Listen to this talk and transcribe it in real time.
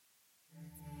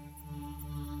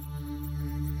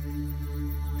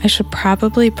I should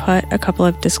probably put a couple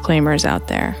of disclaimers out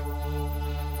there.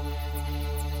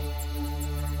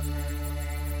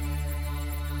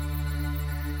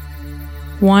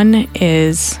 One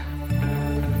is,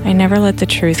 I never let the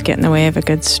truth get in the way of a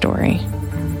good story,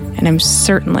 and I'm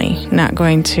certainly not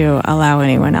going to allow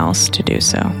anyone else to do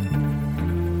so.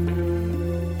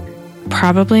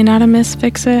 Probably not a Miss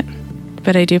Fix-It,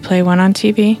 but I do play one on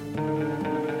TV.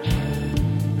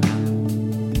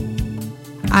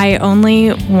 I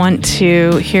only want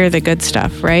to hear the good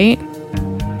stuff, right?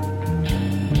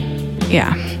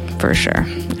 Yeah, for sure.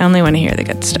 I only want to hear the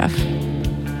good stuff.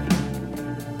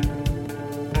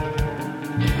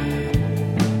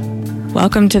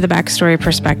 Welcome to the Backstory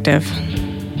Perspective.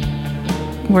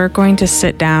 We're going to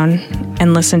sit down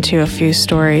and listen to a few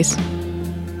stories.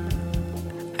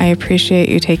 I appreciate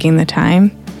you taking the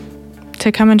time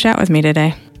to come and chat with me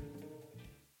today.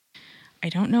 I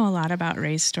don't know a lot about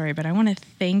Ray's story, but I want to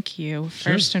thank you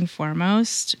first and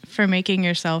foremost for making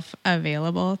yourself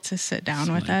available to sit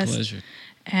down with us. My pleasure.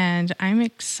 And I'm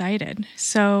excited.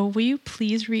 So will you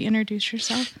please reintroduce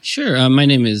yourself? Sure. My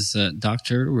name is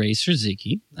Dr. Ray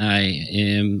Serzicki. I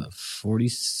am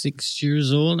 46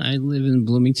 years old. I live in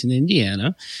Bloomington,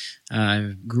 Indiana.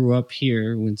 I grew up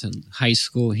here, went to high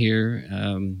school here.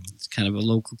 It's kind of a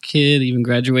local kid, even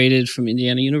graduated from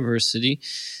Indiana University.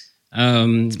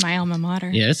 It's my alma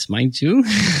mater. Yes, mine too.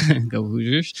 Go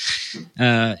Hoosiers.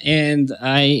 And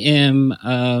I am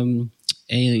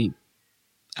a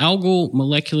algal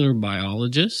molecular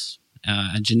biologist,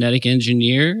 a genetic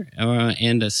engineer,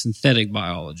 and a synthetic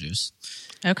biologist.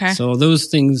 Okay. So those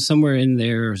things, somewhere in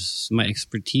there is my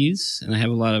expertise. And I have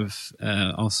a lot of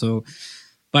also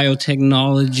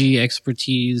biotechnology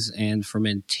expertise and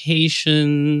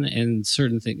fermentation and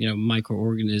certain things,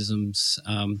 microorganisms.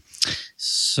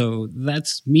 So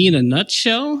that's me in a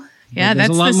nutshell. Yeah, that's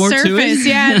a lot more surface. To it.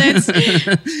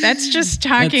 Yeah, that's just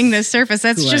talking the surface.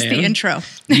 That's just the intro.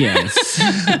 Yes.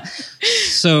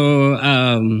 So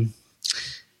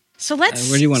let's.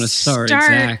 Where do you want to start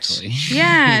exactly?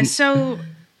 Yeah. So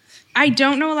I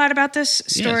don't know a lot about this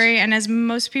story, and as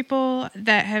most people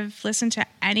that have listened to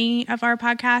any of our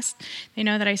podcasts, they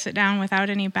know that I sit down without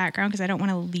any background because I don't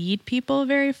want to lead people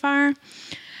very far.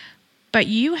 But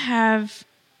you have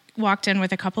walked in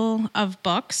with a couple of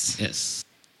books. Yes.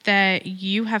 That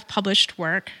you have published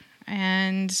work,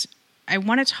 and I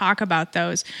want to talk about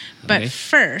those. But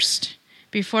first,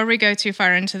 before we go too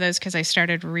far into those, because I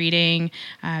started reading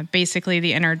basically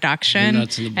the introduction,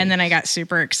 and then I got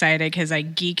super excited because I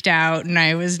geeked out and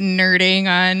I was nerding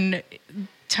on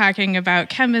talking about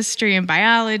chemistry and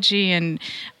biology, and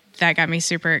that got me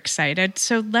super excited.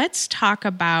 So let's talk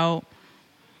about,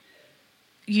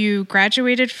 you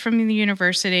graduated from the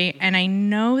university, and I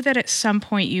know that at some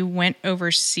point you went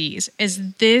overseas.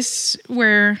 Is this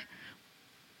where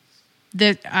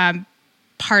the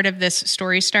part of this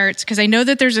story starts? Because I know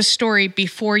that there's a story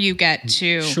before you get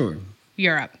to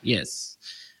Europe. Yes.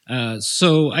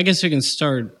 So I guess we can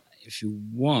start, if you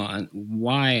want,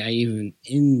 why I even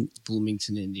in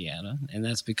Bloomington, Indiana. And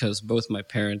that's because both my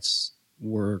parents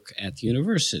work at the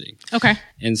university. Okay.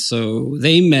 And so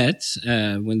they met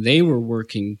when they were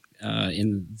working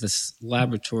in this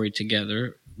laboratory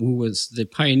together, who was the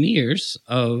pioneers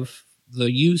of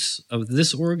the use of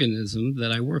this organism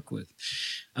that I work with,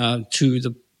 to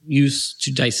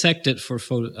dissect it for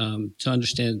to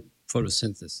understand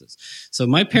photosynthesis. So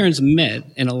my parents met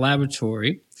in a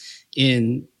laboratory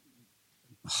in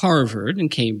Harvard in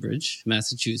Cambridge,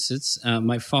 Massachusetts.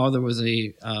 My father was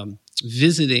a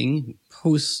visiting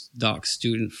postdoc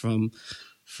student from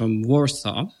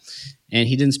Warsaw, and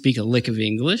he didn't speak a lick of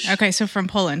English. Okay, so from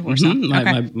Poland, Warsaw.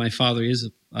 Mm-hmm. My father is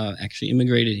actually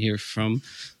immigrated here from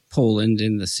Poland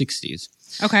in the 60s.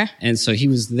 Okay. And so he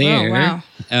was there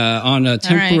on a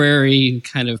temporary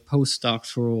kind of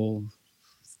postdoctoral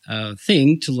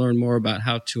thing to learn more about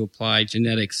how to apply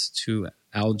genetics to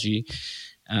algae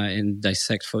and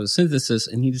dissect photosynthesis,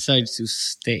 and he decided to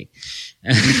stay.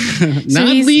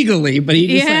 Not legally, but he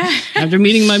decided, after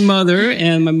meeting my mother,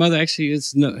 and my mother actually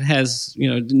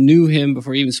knew him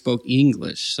before he even spoke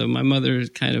English. So my mother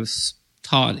kind of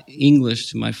taught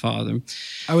English to my father.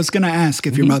 I was going to ask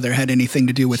if your mother had anything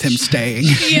to do with him staying.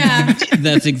 Yeah.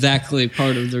 That's exactly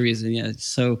part of the reason, yeah.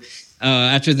 So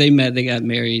after they met, they got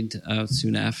married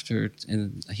soon after,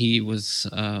 and he was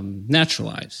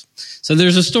naturalized. So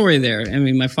there's a story there. I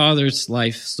mean, my father's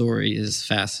life story is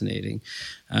fascinating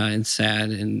and sad,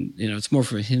 and it's more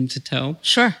for him to tell.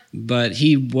 Sure. But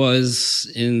he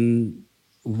was in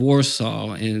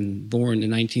Warsaw born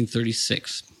in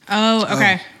 1936. Oh,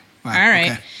 okay. Wow. All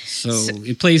right. Okay. So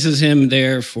it places him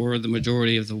there for the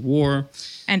majority of the war.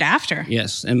 And after.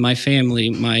 Yes. And my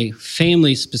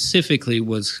family specifically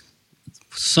was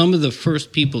some of the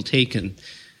first people taken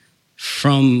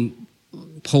from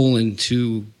Poland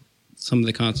to some of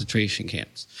the concentration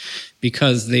camps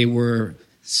because they were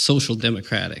social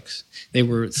democrats. They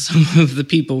were some of the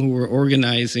people who were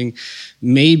organizing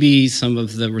maybe some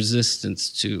of the resistance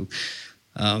to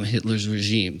Hitler's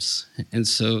regimes. And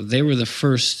so they were the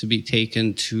first to be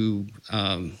taken to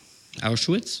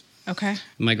Auschwitz. Okay.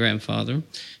 My grandfather.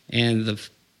 And the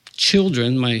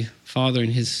children, my father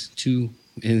and his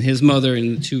mother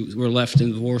and the two were left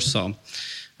in Warsaw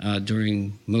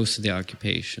during most of the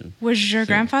occupation. Was your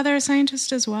grandfather a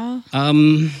scientist as well?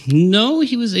 No,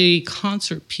 he was a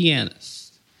concert pianist.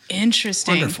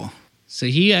 Interesting. Wonderful. So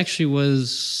he actually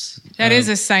was... That is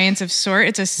a science of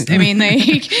sort. I mean,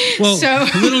 like... Well, so.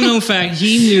 Little known fact,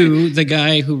 he knew the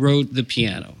guy who wrote The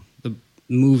Piano, the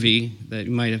movie that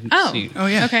you might have seen. Oh,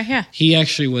 yeah. Okay, yeah. He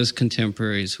actually was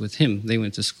contemporaries with him. They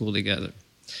went to school together.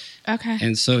 Okay.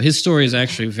 And so his story is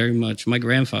actually very much, my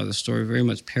grandfather's story very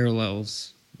much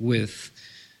parallels with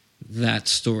that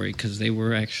story because they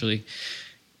were actually...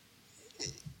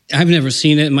 I've never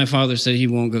seen it. My father said he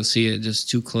won't go see it, just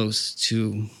too close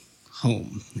to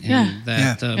home.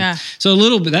 And So a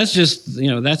little bit, that's just,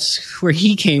 that's where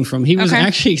he came from. He was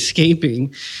actually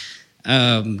escaping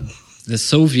the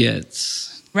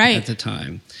Soviets at the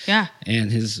time. Yeah.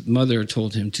 And his mother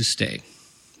told him to stay,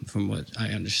 from what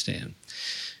I understand.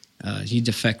 He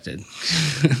defected.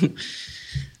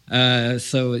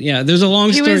 There's a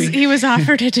long story. He was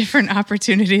offered a different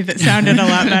opportunity that sounded a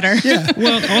lot better. Yeah.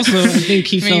 Well, also, I think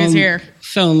he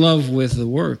fell in love with the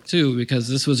work, too, because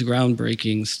this was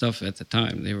groundbreaking stuff at the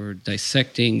time. They were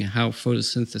dissecting how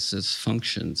photosynthesis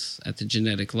functions at the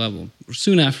genetic level.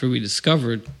 Soon after we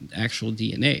discovered actual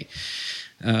DNA.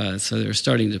 So they were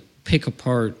starting to pick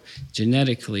apart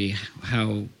genetically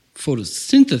how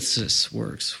photosynthesis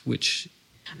works, which...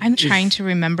 I'm trying to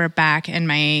remember back in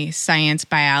my science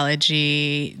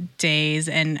biology days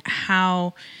and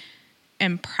how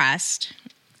impressed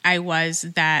I was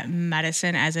that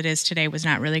medicine as it is today was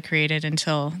not really created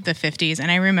until the 50s.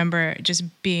 And I remember just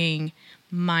being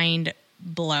mind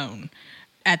blown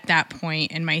at that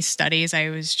point in my studies. I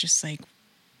was just like,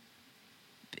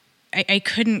 I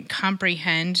couldn't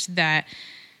comprehend that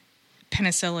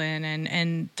penicillin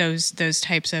and those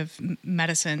types of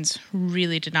medicines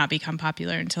really did not become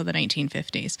popular until the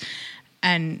 1950s.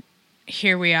 And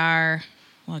here we are.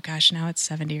 Well, gosh, now it's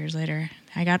 70 years later.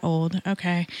 I got old.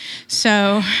 Okay.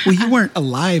 So. Well, you weren't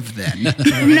alive then.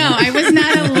 No, I was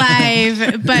not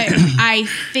alive. But I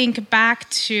think back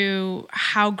to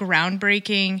how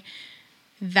groundbreaking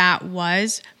that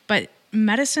was. But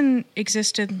medicine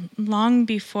existed long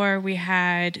before we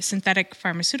had synthetic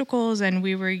pharmaceuticals and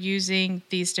we were using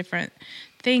these different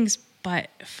things. But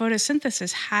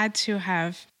photosynthesis had to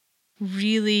have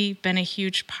really been a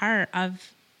huge part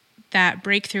of that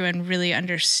breakthrough and really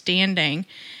understanding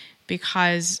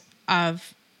because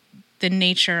of the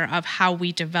nature of how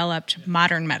we developed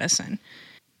modern medicine.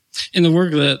 In the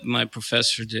work that my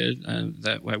professor did,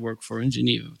 that I work for in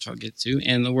Geneva, which I'll get to,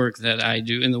 and the work that I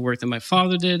do, and the work that my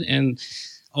father did, and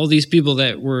all these people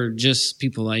that were just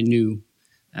people I knew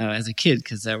as a kid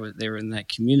because they were in that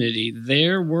community,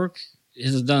 their work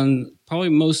has done probably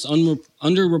most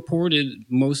underreported,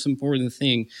 most important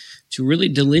thing to really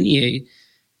delineate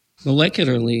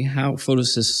molecularly how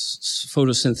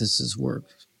photosynthesis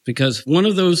works. Because one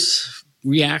of those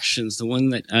reactions, the one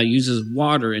that uses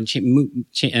water and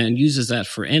uses that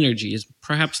for energy, is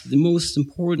perhaps the most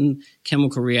important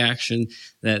chemical reaction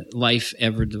that life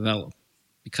ever developed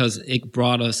because it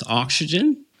brought us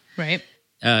oxygen. Right.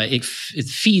 It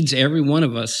feeds every one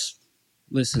of us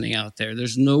listening out there.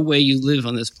 There's no way you live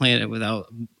on this planet without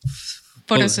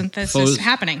photosynthesis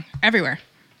happening everywhere.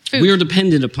 Food. We are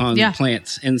dependent upon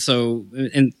plants. And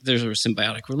there's a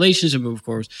symbiotic relationship, of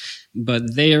course,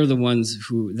 but they are the ones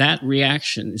who, that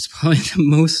reaction is probably the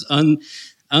most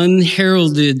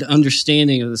unheralded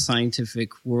understanding of the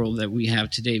scientific world that we have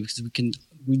today because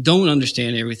we don't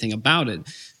understand everything about it.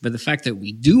 But the fact that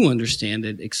we do understand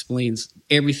it explains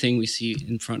everything we see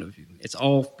in front of you. It's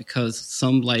all because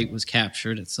some light was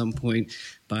captured at some point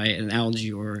by an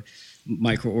algae or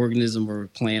microorganism or a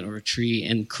plant or a tree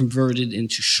and converted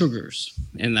into sugars.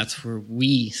 And that's where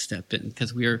we step in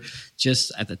because we are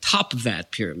just at the top of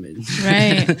that pyramid.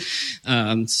 Right.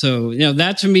 So,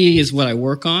 that to me is what I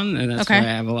work on. And that's why I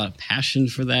have a lot of passion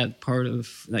for that part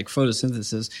of like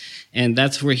photosynthesis. And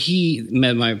that's where he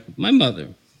met my mother.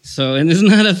 So, and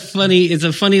it's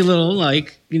a funny little,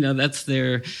 that's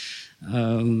their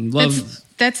love.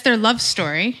 that's their love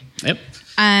story. Yep.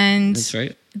 And that's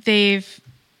right. They've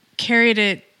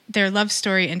carried their love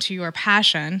story into your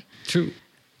passion. True.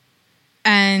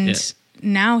 And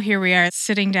now here we are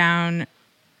sitting down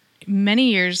many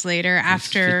years later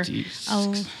after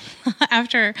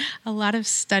after a lot of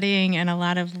studying and a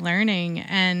lot of learning.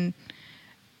 And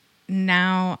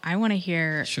now I want to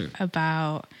hear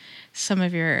about some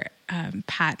of your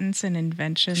patents and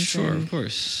inventions. Sure, of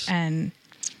course. And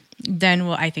then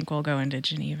I think we'll go into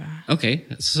Geneva. Okay.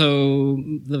 So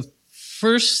the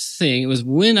first thing, it was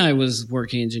when I was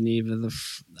working in Geneva,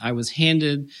 I was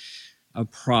handed a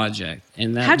project.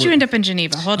 And how'd you end up in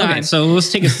Geneva? Hold on. So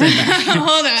let's take a step back.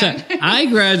 Hold on. So I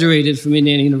graduated from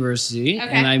Indiana University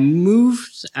and I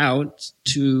moved out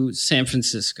to San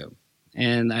Francisco.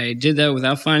 And I did that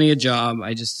without finding a job.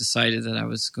 I just decided that I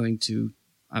was going to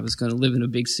live in a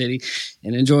big city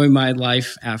and enjoy my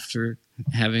life after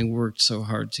having worked so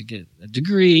hard to get a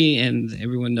degree. And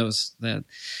everyone knows that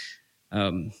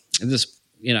I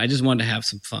just wanted to have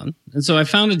some fun. And so I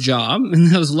found a job,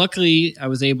 and I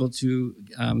was able to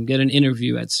get an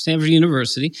interview at Stanford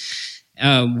University,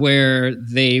 where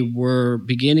they were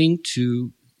beginning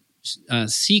to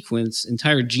sequence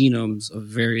entire genomes of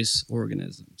various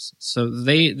organisms. So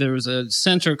there was a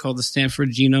center called the Stanford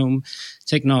Genome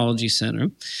Technology Center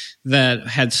that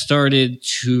had started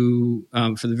to,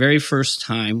 for the very first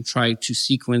time, try to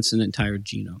sequence an entire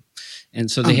genome.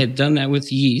 And so they had done that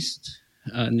with yeast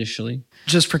initially.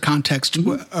 Just for context,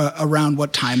 around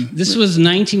what time? This was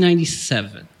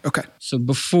 1997. Okay. So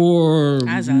before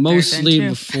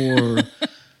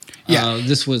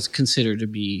this was considered to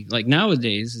be, like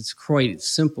nowadays, it's quite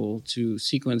simple to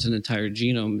sequence an entire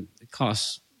genome. It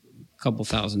costs a couple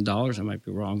 $1,000s. I might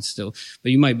be wrong still,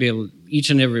 but you might be able, each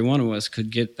and every one of us could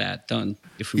get that done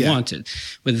if we wanted.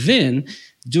 But then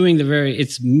doing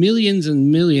it's millions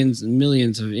and millions and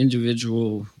millions of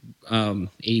individual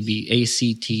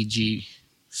ACTG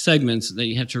segments that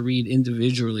you have to read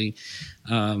individually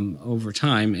over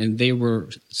time. And they were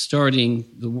starting,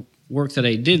 the work that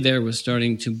I did there was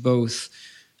starting to both,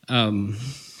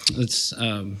 that's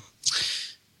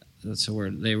the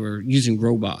word, they were using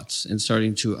robots and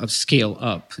starting to scale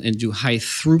up and do high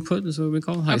throughput, is what we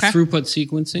call high throughput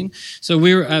sequencing. So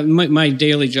my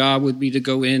daily job would be to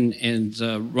go in and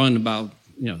run about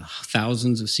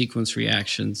thousands of sequence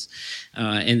reactions,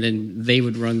 and then they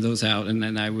would run those out, and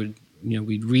then I would,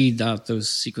 we'd read out those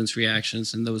sequence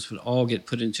reactions, and those would all get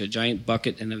put into a giant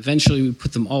bucket, and eventually we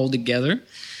put them all together,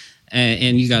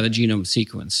 and you got a genome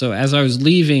sequence. So as I was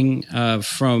leaving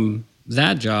from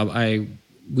that job,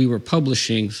 we were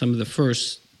publishing some of the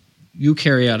first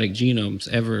eukaryotic genomes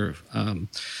ever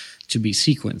to be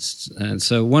sequenced. And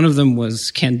so one of them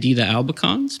was Candida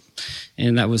albicans,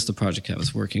 and that was the project I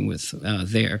was working with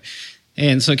there.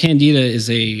 And so Candida is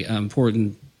a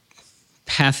important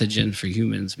pathogen for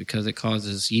humans because it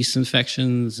causes yeast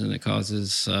infections and it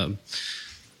causes I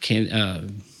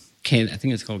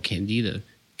think it's called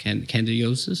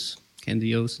candidiosis.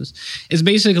 It's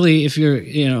basically if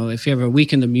you have a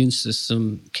weakened immune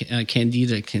system,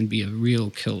 Candida can be a real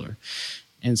killer.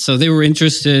 And so they were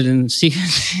interested in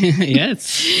sequencing.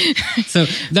 So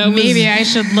maybe I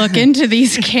should look into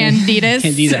these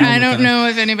candidas. I don't know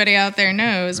if anybody out there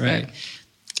knows, right.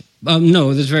 But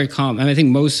no, that's very common. I think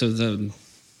most of the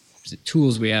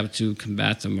tools we have to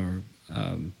combat them are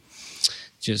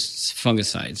just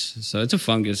fungicides. So it's a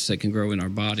fungus that can grow in our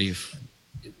body,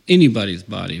 anybody's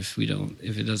body, if we don't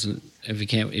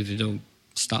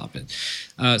stop it.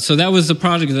 So that was the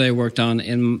project that I worked on.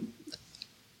 And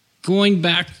going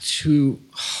back to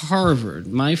Harvard,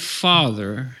 my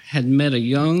father had met a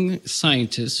young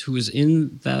scientist who was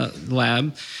in the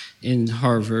lab in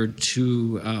Harvard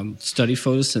to study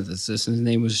photosynthesis, and his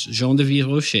name was Jean de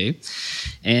Villerocher.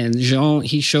 And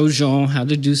he showed Jean how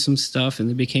to do some stuff, and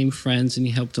they became friends, and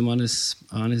he helped him on his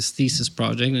thesis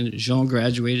project. And Jean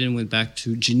graduated and went back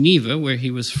to Geneva, where he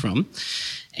was from,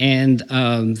 and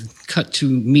cut to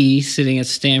me sitting at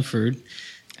Stanford.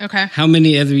 Okay. How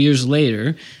many other years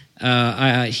later?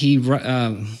 I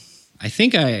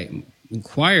think I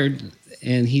inquired,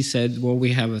 and he said, well,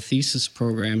 we have a thesis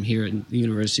program here at the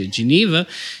University of Geneva.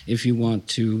 If you want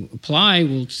to apply,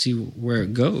 we'll see where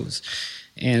it goes.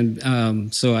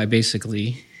 And so I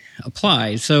basically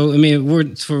applied. So,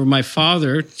 for my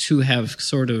father to have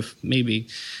sort of maybe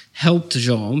helped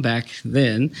Jean back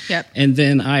then. Yep. And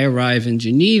then I arrive in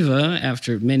Geneva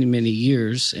after many, many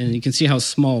years, and you can see how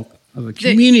small of a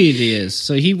community it is.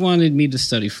 So he wanted me to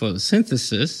study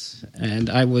photosynthesis, and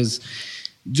I was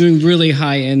doing really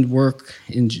high-end work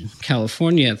in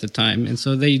California at the time, and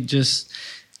so they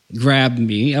grabbed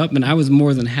me up, and I was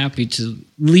more than happy to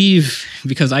leave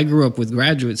because I grew up with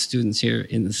graduate students here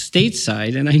in the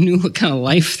stateside, and I knew what kind of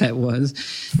life that was.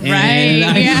 And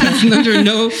I was under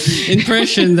no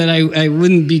impression that I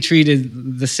wouldn't be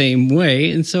treated the same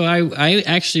way. And so I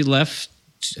actually left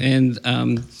in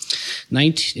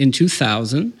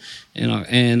 2000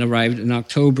 and arrived in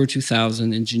October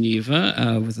 2000 in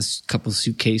Geneva with a couple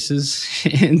suitcases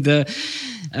and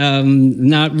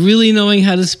not really knowing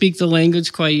how to speak the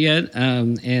language quite yet,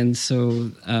 and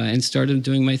started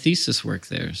doing my thesis work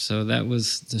there. So that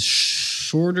was the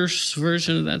shorter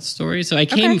version of that story. So I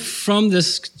came from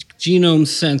this genome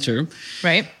center,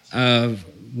 right,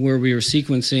 where we were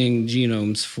sequencing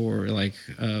genomes for like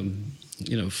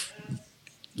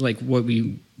what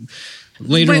we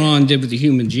later on did with the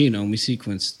human genome. We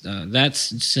sequenced. That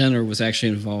center was actually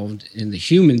involved in the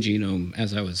human genome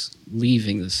as I was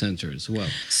leaving the center as well.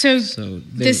 So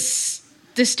the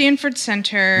Stanford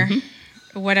Center,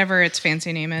 whatever its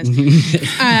fancy name is.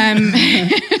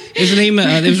 His name,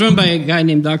 it was run by a guy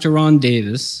named Dr. Ron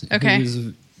Davis. Okay.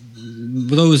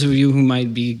 Those of you who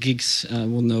might be geeks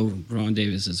will know Ron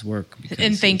Davis's work.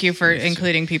 And thank you for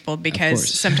including people,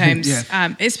 because sometimes,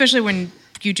 especially when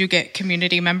you do get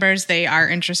community members, they are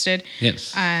interested.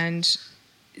 Yes. And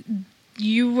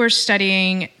you were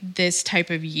studying this type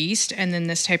of yeast and then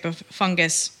this type of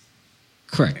fungus.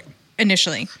 Correct.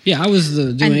 Initially. Yeah, I was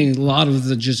doing a lot of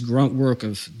the just grunt work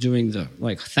of doing the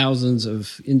thousands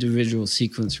of individual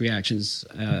sequence reactions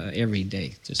every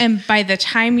day. And by the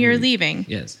time you're leaving,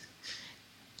 yes,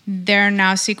 they're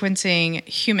now sequencing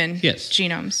human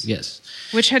genomes. Yes.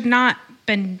 Which had not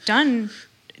been done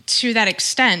to that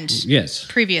extent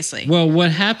previously. Well,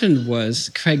 what happened was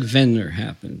Craig Venter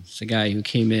happened. It's a guy who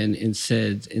came in and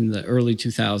said in the early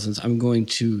 2000s, I'm going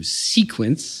to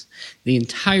sequence the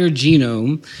entire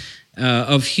genome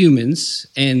of humans,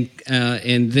 and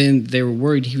then they were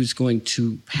worried he was going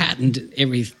to patent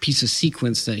every piece of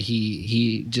sequence that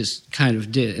he just kind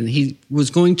of did. And he was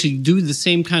going to do the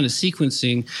same kind of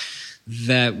sequencing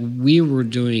that we were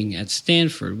doing at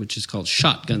Stanford, which is called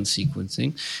shotgun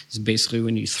sequencing. It's basically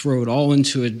when you throw it all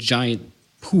into a giant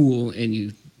pool and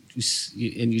you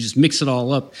just mix it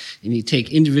all up, and you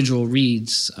take individual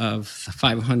reads of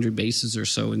 500 bases or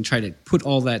so and try to put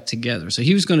all that together. So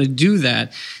he was going to do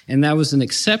that, and that was an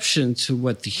exception to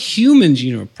what the Human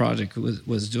Genome Project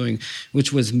was doing,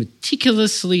 which was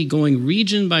meticulously going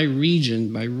region by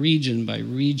region by region by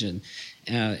region,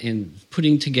 and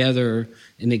putting together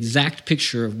an exact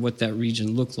picture of what that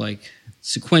region looked like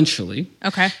sequentially.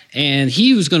 Okay. And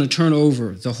he was going to turn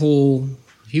over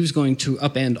he was going to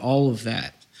upend all of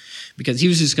that, because he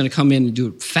was just going to come in and do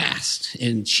it fast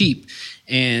and cheap,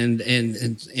 and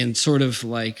sort of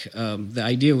like the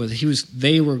idea was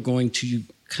they were going to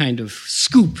kind of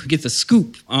get the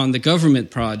scoop on the government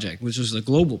project, which was a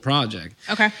global project.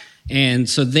 Okay. And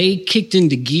so they kicked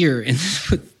into gear, and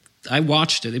I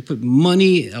watched it. They put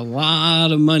a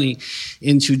lot of money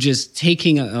into just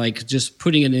just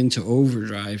putting it into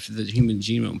overdrive for the Human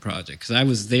Genome Project, because I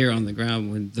was there on the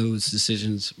ground when those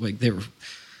decisions,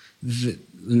 the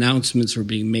announcements were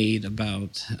being made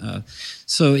about.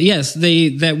 So yes,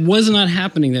 that was not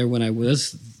happening there when I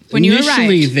was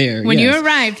initially there. When you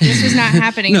arrived, this was not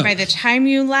happening. No. By the time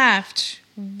you left,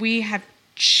 we have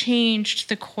changed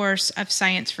the course of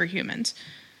science for humans.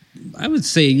 I would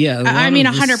say, yeah.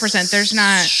 100%. There's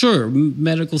not... Sure,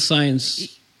 medical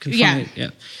science. Yeah.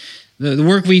 The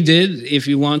work we did, if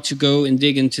you want to go and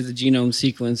dig into the genome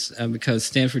sequence, because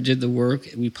Stanford did the work,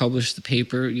 we published the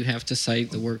paper, you have to cite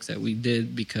the work that we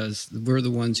did, because we're the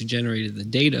ones who generated the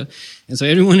data. And so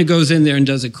everyone who goes in there and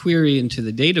does a query into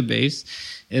the database,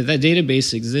 that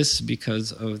database exists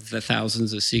because of the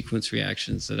thousands of sequence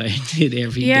reactions that I did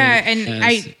every day. Yeah, and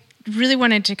I really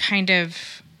wanted to kind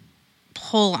of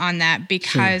pull on that,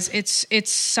 because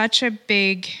it's such a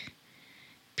big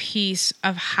piece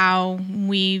of how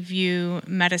we view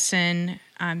medicine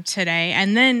today.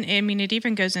 And then, it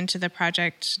even goes into the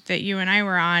project that you and I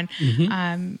were on.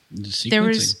 There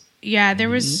was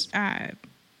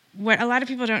what a lot of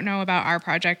people don't know about our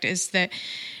project is that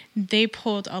they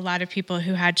pulled a lot of people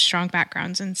who had strong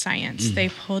backgrounds in science. They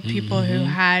pulled people who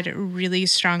had really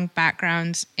strong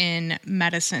backgrounds in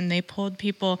medicine. They pulled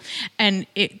people, and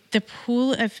the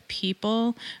pool of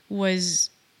people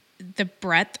the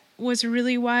breadth was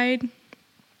really wide,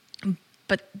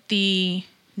 but the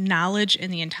knowledge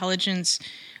and the intelligence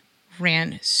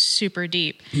ran super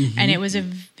deep. And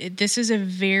this is a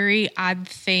very odd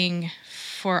thing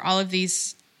for all of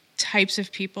these types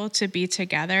of people to be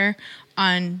together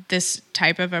on this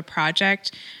type of a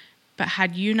project. But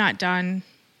had you not done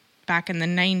back in the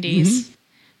 90s,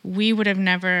 we would have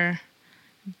never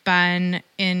been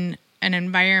in an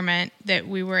environment that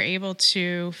we were able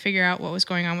to figure out what was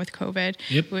going on with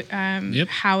COVID,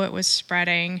 how it was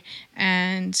spreading,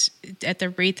 and at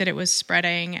the rate that it was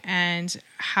spreading, and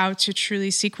how to truly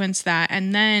sequence that,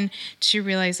 and then to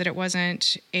realize that it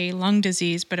wasn't a lung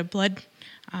disease, but a blood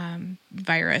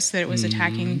virus, that it was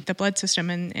attacking the blood system,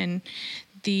 and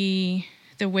the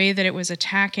way that it was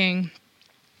attacking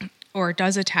or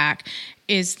does attack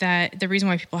is that the reason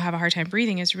why people have a hard time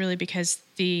breathing is really because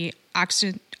the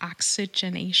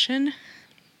oxygenation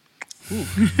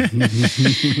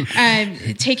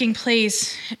taking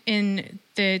place in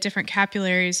the different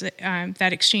capillaries,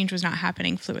 that exchange was not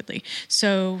happening fluidly.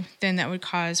 So then that would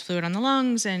cause fluid on the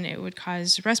lungs, and it would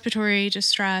cause respiratory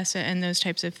distress and those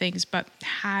types of things. But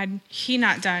had he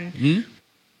not done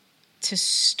to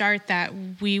start that,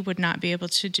 we would not be able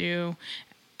to do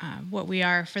what we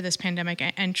are for this pandemic,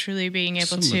 and truly being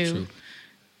able to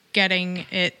getting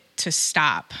it to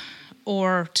stop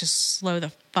or to slow the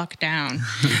fuck down.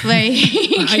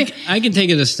 Like I can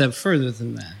take it a step further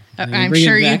than that. I'm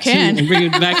sure you can. And bring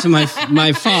it back to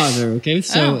my father. Okay,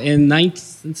 so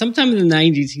sometime in the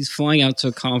 90s, he's flying out to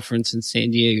a conference in San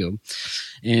Diego,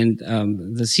 and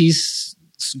he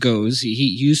goes. He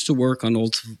used to work on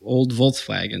old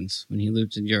Volkswagens when he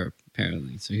lived in Europe,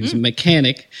 apparently. So he was a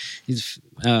mechanic. He's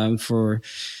for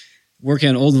working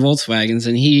on old Volkswagens,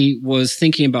 and he was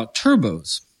thinking about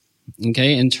turbos.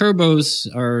 Okay, and turbos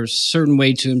are a certain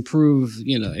way to improve,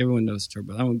 everyone knows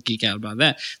turbos. I won't geek out about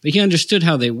that. But he understood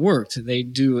how they worked. They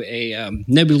do a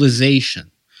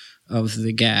nebulization of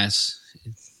the gas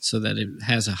so that it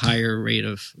has a higher rate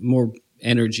of more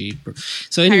energy.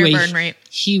 So anyway, higher burn rate.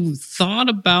 He thought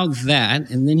about that,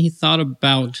 and then he thought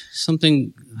about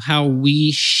how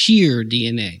we shear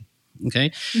DNA.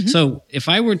 Okay. So if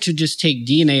I were to just take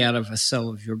DNA out of a cell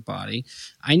of your body,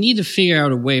 I need to figure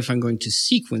out a way, if I'm going to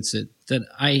sequence it, that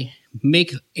I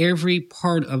make every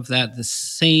part of that the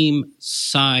same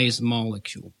size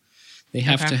molecule. They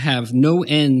have to have no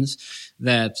ends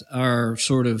that are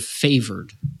sort of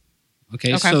favored.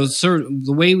 Okay. So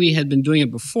the way we had been doing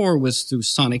it before was through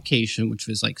sonication, which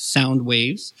was like sound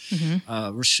waves,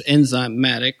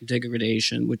 enzymatic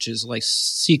degradation, which is like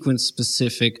sequence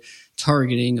specific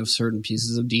targeting of certain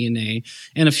pieces of DNA,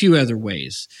 and a few other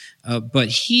ways. But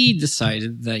he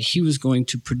decided that he was going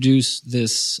to produce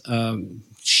this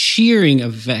shearing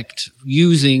effect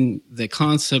using the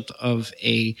concept of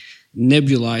a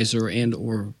nebulizer and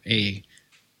or a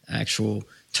actual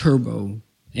turbo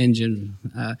engine.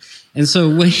 And so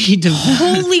when he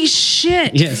developed... Holy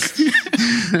shit! Yes.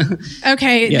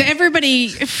 Okay, everybody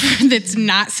that's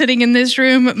not sitting in this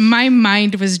room, my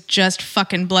mind was just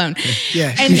fucking blown.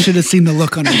 Yeah, and you should have seen the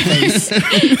look on her face.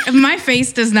 My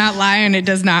face does not lie and it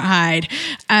does not hide.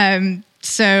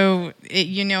 So,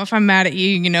 if I'm mad at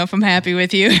you, if I'm happy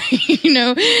with you,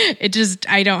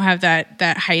 I don't have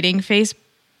that hiding face.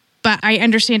 But I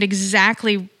understand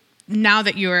exactly now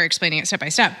that you are explaining it step by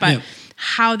step, but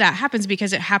how that happens,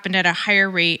 because it happened at a higher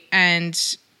rate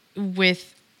and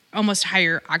with almost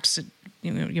higher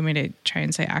you want me to try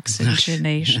and say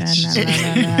oxygenation? Well,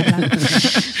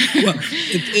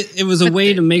 it was a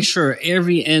way to make sure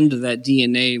every end of that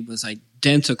DNA was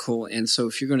identical. And so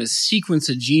if you're going to sequence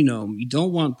a genome, you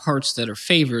don't want parts that are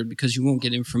favored because you won't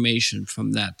get information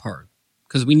from that part.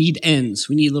 Because we need ends.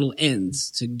 We need little ends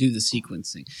to do the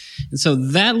sequencing. And so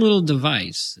that little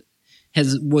device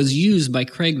was used by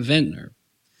Craig Ventnor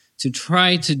to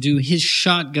try to do his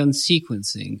shotgun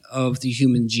sequencing of the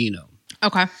human genome.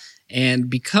 Okay. And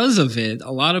because of it,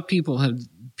 a lot of people have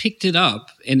picked it up,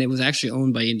 and it was actually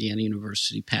owned by Indiana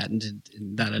University, patented,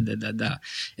 and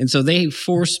And so they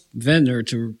forced Ventnor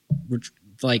to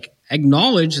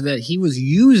acknowledge that he was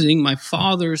using my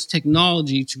father's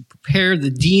technology to prepare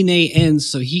the DNA ends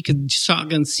so he could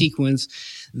shotgun sequence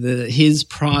his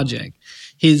project.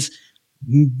 His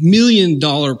 $1 million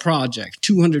project,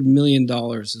 $200 million,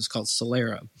 is called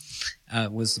Celera,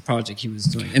 was the project he was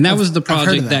doing. And that was the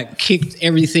project that kicked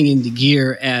everything into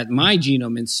gear at my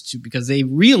Genome Institute, because they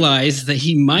realized that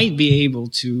he might be able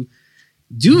to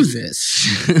do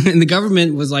this. And the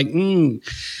government was like,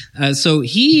 So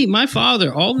my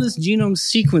father, all this genome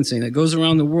sequencing that goes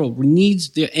around the world needs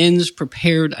the ends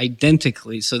prepared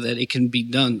identically so that it can be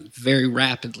done very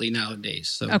rapidly nowadays.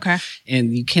 So,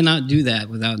 and you cannot do that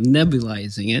without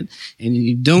nebulizing it. And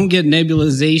you don't get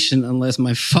nebulization unless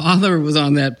my father was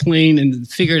on that plane and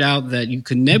figured out that you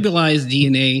could nebulize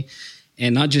DNA,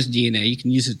 and not just DNA. You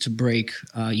can use it to break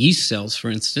yeast cells, for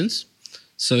instance.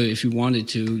 So if you wanted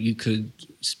to, you could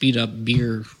speed up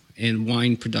beer and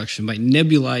wine production by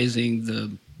nebulizing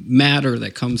the matter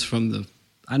that comes from the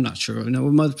I'm not sure I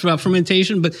know much about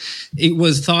fermentation, but it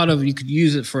was thought of you could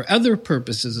use it for other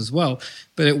purposes as well.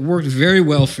 But it worked very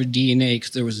well for DNA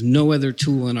because there was no other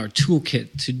tool in our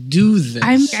toolkit to do this.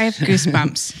 I have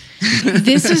goosebumps.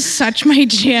 This is such my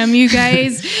jam, you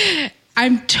guys.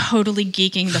 I'm totally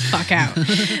geeking the fuck out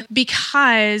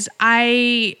because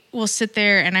I will sit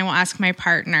there and I will ask my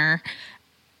partner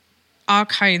all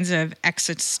kinds of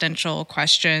existential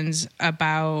questions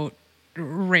about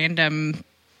random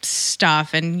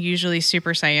stuff and usually super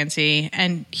sciencey.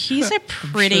 And he's a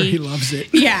pretty... I'm sure he loves it.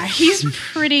 Yeah, he's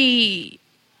pretty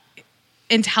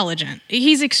intelligent.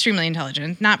 He's extremely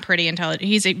intelligent. Not pretty intelligent.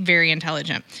 He's very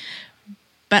intelligent.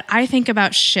 But I think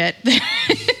about shit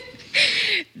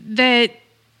that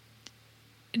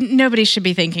nobody should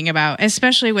be thinking about,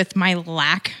 especially with my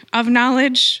lack of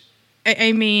knowledge.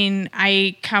 I mean,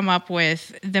 I come up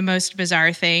with the most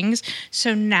bizarre things.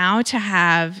 So now to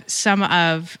have some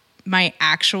of my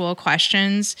actual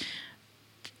questions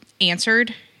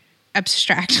answered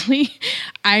abstractly,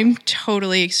 I'm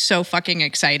totally so fucking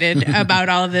excited about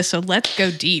all of this. So let's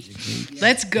go deep.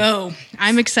 Let's go.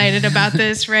 I'm excited about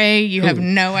this, Ray. You have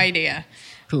no idea.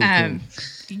 Cool.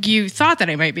 You thought that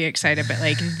I might be excited, but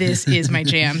like this is my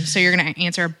jam. So you're going to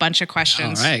answer a bunch of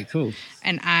questions. All right, cool.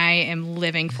 And I am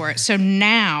living for it. So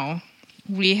now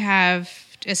we have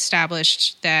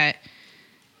established that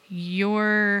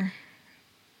your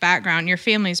background, your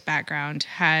family's background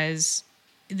has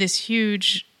this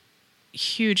huge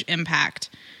impact.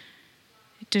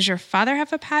 Does your father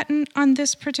have a patent on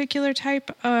this particular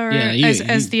type, or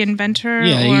as the inventor?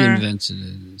 Yeah, or? He invented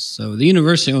it. So the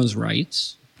university owns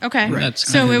rights. Okay, Right. That's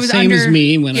so it was same as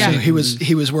me when So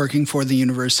he was working for the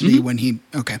university when he.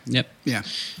 Okay. Yep. Yeah.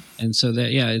 And so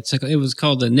that it was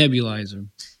called a nebulizer.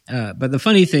 But the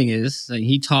funny thing is,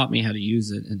 he taught me how to use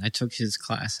it, and I took his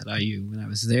class at IU when I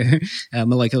was there,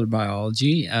 molecular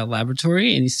biology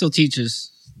laboratory, and he still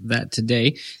teaches that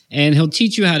today. And he'll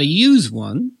teach you how to use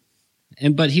one,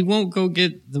 but he won't go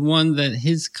get the one that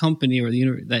his company or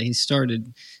that he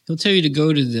started. He'll tell you to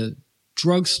go to the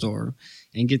drugstore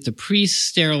and get the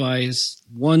pre-sterilized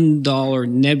 $1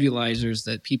 nebulizers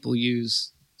that people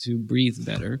use to breathe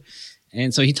better.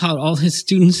 And so he taught all his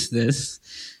students this.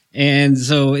 And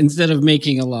so instead of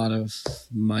making a lot of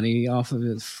money off of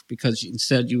it, because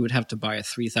instead you would have to buy a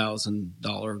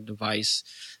 $3,000 device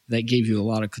that gave you a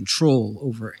lot of control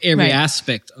over every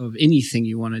aspect of anything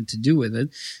you wanted to do with it,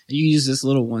 you use this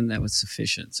little one that was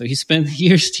sufficient. So he spent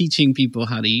years teaching people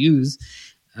how to use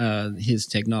his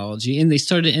technology, and they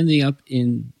started ending up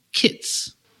in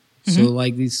kits. So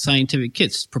like these scientific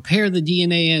kits, prepare the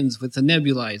DNA ends with the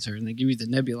nebulizer, and they give you the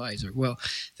nebulizer. Well,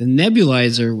 the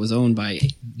nebulizer was owned by a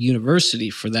university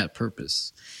for that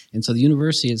purpose. And so the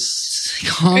university has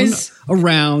gone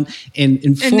around and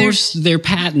enforced their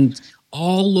patent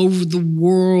all over the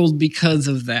world because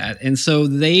of that. And so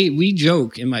we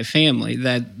joke in my family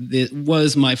that it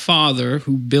was my father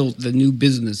who built the new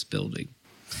business building.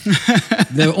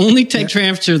 The only tech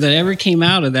transfer that ever came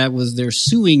out of that was they're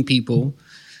suing people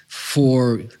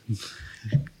for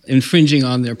infringing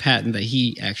on their patent that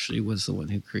he actually was the one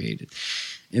who created.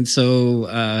 And so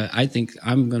I think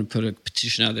I'm going to put a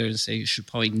petition out there and say you should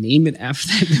probably name it after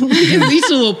that building. At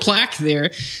least a little plaque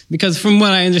there, because from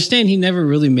what I understand, he never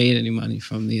really made any money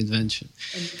from the invention.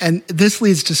 And this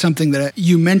leads to something that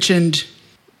you mentioned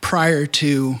prior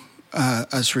to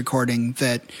us recording,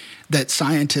 that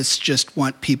scientists just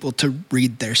want people to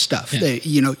read their stuff. Yeah.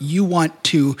 You want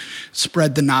to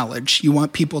spread the knowledge. You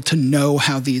want people to know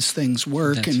how these things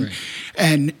work. That's right.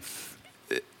 And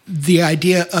the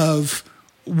idea of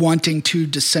wanting to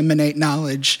disseminate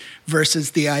knowledge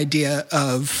versus the idea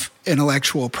of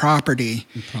intellectual property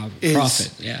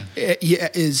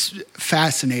is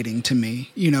fascinating to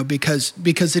me, because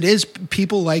it is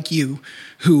people like you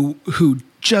who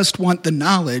just want the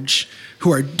knowledge,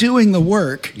 who are doing the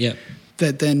work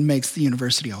that then makes the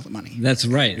university all the money. That's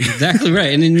right. Exactly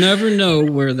right. And you never know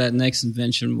where that next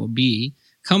invention will be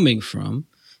coming from.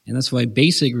 And that's why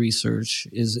basic research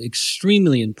is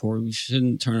extremely important. We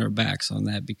shouldn't turn our backs on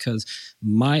that, because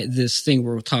this thing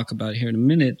we'll talk about here in a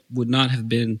minute would not have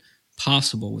been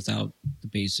possible without the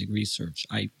basic research.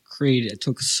 I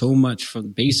took so much from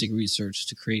basic research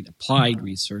to create applied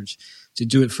research, to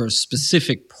do it for a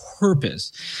specific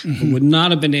purpose. But would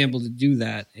not have been able to do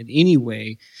that in any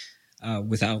way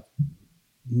without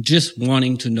just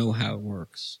wanting to know how it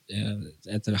works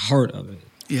at the heart of it.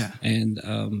 Yeah.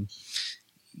 And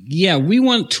we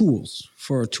want tools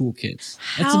for our toolkits.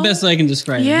 That's the best I can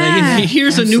describe it. Like,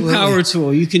 here's absolutely a new power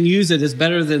tool. You can use it. It's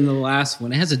better than the last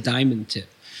one. It has a diamond tip.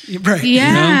 Right.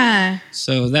 Yeah.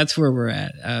 So that's where we're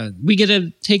at. We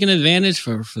get taken advantage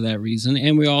for that reason,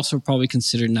 and we also probably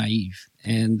consider naive.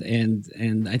 And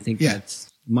I think that's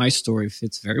my story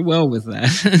fits very well with that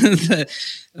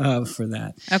for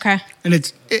that. Okay. And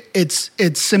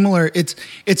it's similar.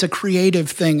 It's a creative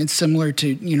thing. It's similar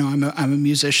to, I'm a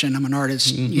musician. I'm an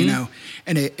artist. And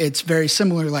it's very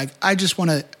similar. Like I just want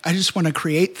to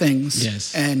create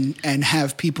things and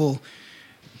have people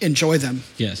enjoy them.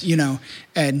 Yes.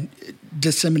 And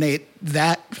disseminate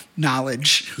that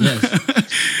knowledge. Yes.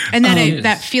 And that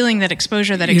that feeling, that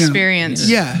exposure, that experience.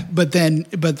 Yeah. But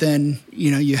then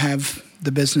you have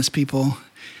the business people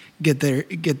get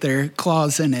their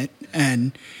claws in it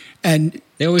and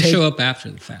they always show up after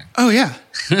the fact. Oh yeah.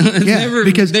 Yeah.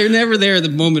 Because they're never there at the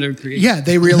moment of creation. Yeah,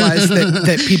 they realize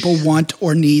that people want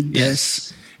or need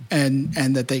this and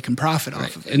that they can profit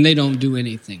off of it. And they don't do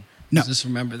anything. No. Just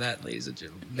remember that, ladies and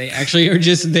gentlemen. They actually are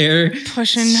just there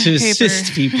pushing to paper.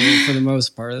 assist people for the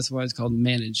most part. That's why it's called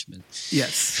management.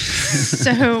 Yes.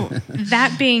 So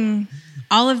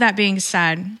all of that being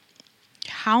said,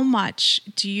 how much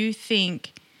do you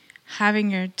think having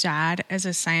your dad as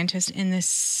a scientist in this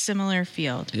similar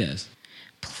field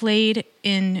played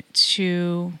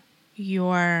into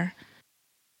your,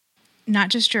 not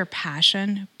just your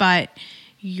passion, but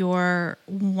your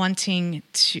wanting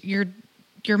to,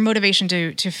 your motivation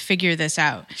to figure this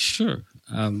out? Sure.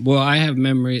 Well, I have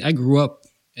memories. I grew up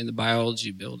in the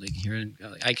biology building here, and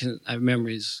I have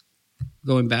memories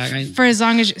going back for as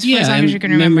long as you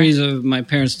can remember. Memories of my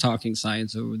parents talking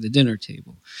science over the dinner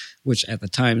table, which at the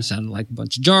time sounded like a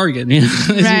bunch of jargon.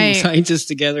 Right. Scientists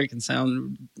together can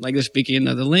sound like they're speaking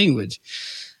another language,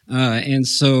 and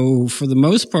so for the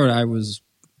most part, I was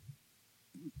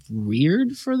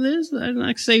reared for this. I'm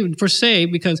not say per se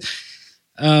because.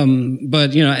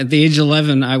 But at the age of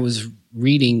 11, I was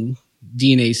reading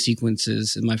DNA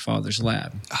sequences in my father's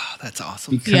lab. Oh, that's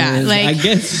awesome. Because I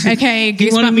guess okay, he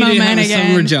wanted me to have a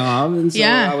again. summer job, and so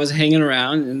I was hanging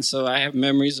around, and so I have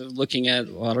memories of looking at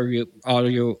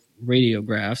audio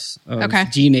radiographs of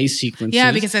DNA sequences.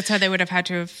 Yeah, because that's how they would have had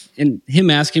to have. And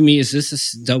him asking me, is this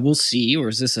a double C, or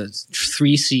is this a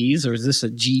 3 Cs, or is this a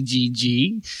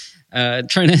GGG?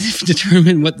 Trying to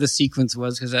determine what the sequence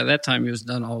was, because at that time it was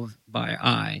done all by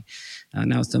eye.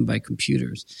 Now it's done by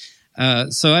computers.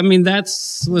 So, I mean, that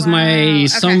was my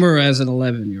summer as an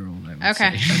 11-year-old. I would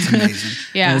say. That's amazing.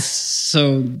 Yeah.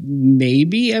 So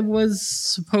maybe I was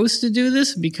supposed to do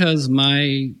this because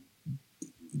I'm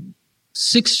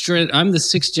the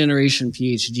sixth generation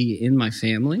PhD in my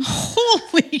family.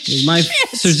 Holy shit. My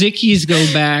Suzuki's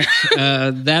go back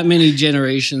that many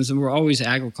generations, and we're always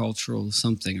agricultural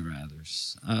something or others.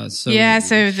 So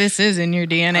this is in your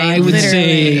DNA. I would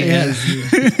say,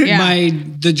 yeah.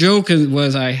 The joke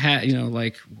was I had,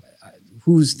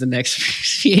 who's the next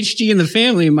PhD in the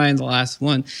family? Mine's the last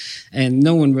one, and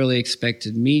no one really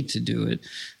expected me to do it.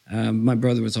 My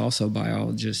brother was also a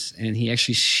biologist, and he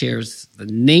actually shares the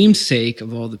namesake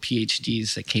of all the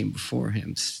PhDs that came before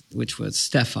him, which was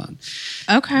Stefan.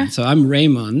 Okay. So I'm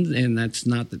Raymond, and that's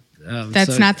not the...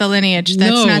 that's not the lineage.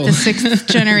 That's not the sixth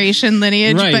generation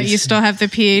lineage, but you still have the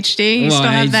PhD. You still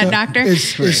have that doctor.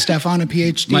 Is Stefan a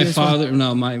PhD? My father,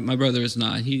 no, my brother is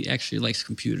not. He actually likes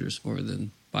computers more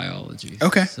than biology.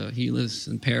 Okay. So he lives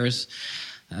in Paris.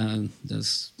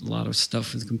 Does a lot of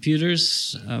stuff with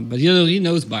computers, but he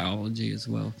knows biology as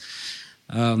well.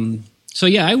 So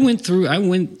yeah, I went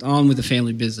on with the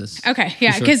family business. Okay,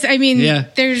 yeah, because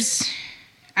there's.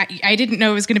 I didn't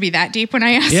know it was going to be that deep when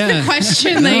I asked the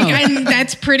question.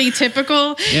 That's pretty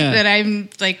typical. Yeah. That I'm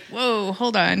like, whoa,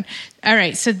 hold on. All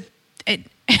right, so, and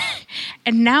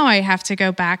now I have to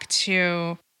go back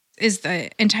to. Is the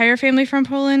entire family from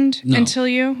Poland until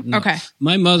you? No. Okay.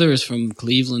 My mother is from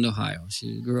Cleveland, Ohio.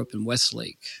 She grew up in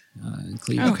Westlake, in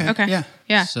Cleveland. Oh, okay.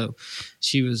 Yeah. So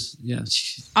she was,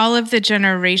 all of the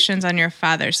generations on your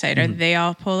father's side, are they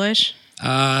all Polish?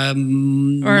 Or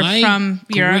from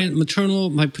Europe?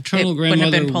 My paternal grandmother wouldn't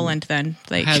have been Poland then.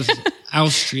 Has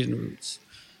Austrian roots.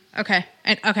 Okay.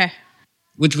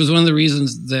 Which was one of the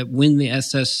reasons that when the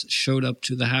SS showed up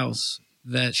to the house,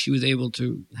 that she was able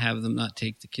to have them not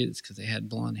take the kids because they had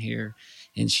blonde hair,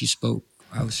 and she spoke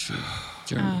Austrian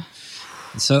German.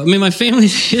 So, I mean, my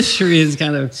family's history is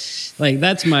kind of like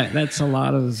that's a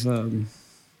lot of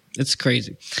it's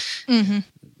crazy. Mm-hmm.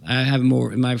 I have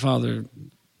more. My father,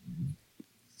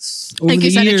 over like the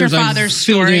you said, years, it's your father's I've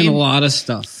filled story. in a lot of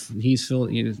stuff. He's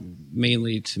filled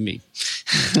mainly to me.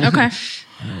 Okay.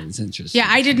 It's interesting. Yeah,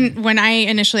 I didn't. When I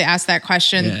initially asked that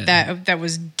question, that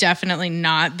was definitely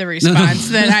not the response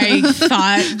that I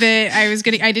thought that I was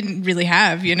getting. I didn't really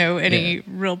have, any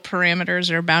real parameters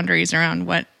or boundaries around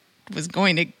what was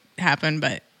going to happen,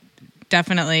 but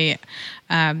definitely,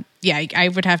 I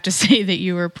would have to say that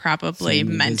you were probably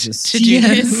meant to do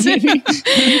this.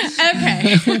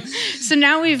 Okay. So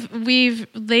now we've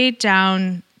laid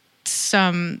down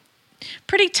some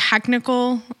pretty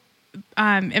technical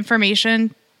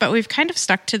information, but we've kind of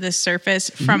stuck to the surface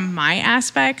from my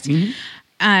aspect.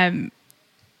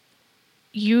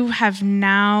 You have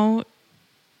now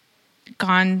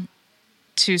gone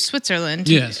to Switzerland.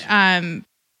 Yes.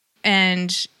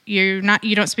 And you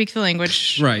don't speak the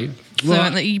language right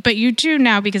fluently, but you do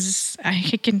now because I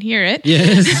can hear it.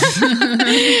 Yes.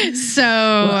 So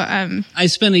I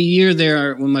spent a year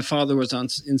there when my father was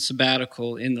in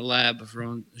sabbatical in the lab of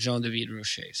Jean-David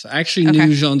Rocher. So I actually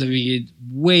knew Jean-David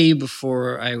way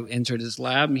before I entered his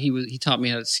lab. He taught me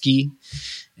how to ski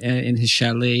in his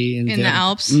chalet in the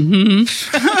Alps.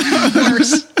 Of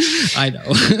course. I know.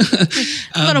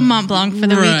 A little Mont Blanc for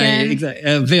the weekend.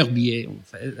 Exactly. Verbier, en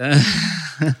fait.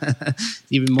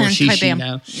 Even more shishi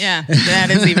now. Yeah, that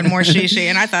is even more shishi.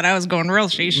 And I thought I was going real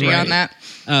shishi on that.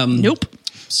 Nope.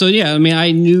 So, yeah, I mean,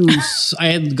 I knew I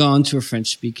had gone to a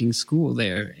French-speaking school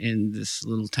there in this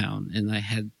little town. And I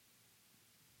had,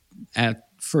 at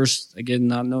first, again,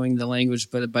 not knowing the language,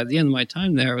 but by the end of my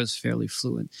time there, I was fairly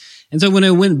fluent. And so when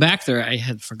I went back there, I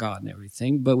had forgotten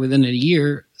everything. But within a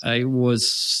year, I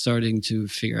was starting to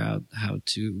figure out how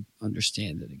to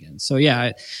understand it again. So,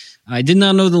 yeah, I did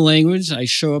not know the language. I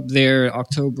show up there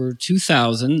October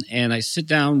 2000, and I sit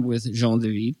down with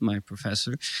Jean-David, my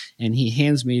professor, and he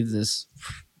hands me this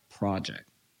project.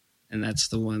 And that's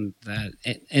the one that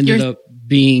ended up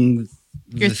being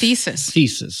your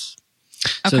thesis.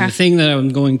 So the thing that I'm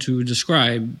going to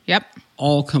describe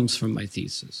all comes from my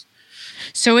thesis.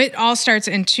 So it all starts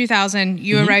in 2000.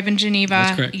 You arrive in Geneva.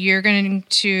 That's correct. You're going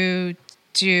to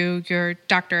do your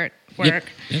doctorate work.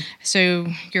 Yep. So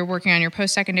you're working on your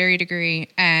post-secondary degree,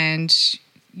 and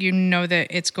you know that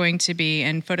it's going to be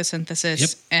in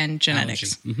photosynthesis and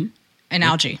genetics. And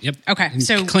algae. Yep. Okay. And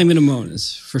so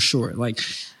Chlamydomonas, for sure. Like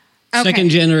second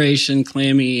generation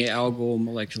clammy algal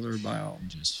molecular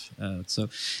biologist. So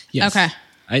yes. Okay.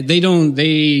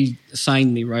 They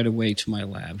assigned me right away to my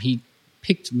lab. He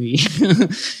picked me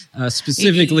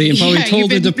specifically and probably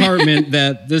told the department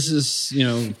that this is,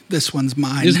 this one's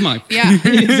mine. This is mine. Yeah,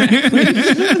 exactly.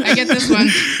 I get this one.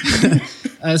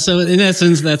 So in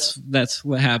essence, that's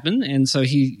what happened. And so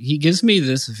he gives me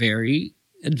this very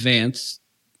advanced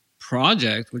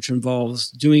project, which involves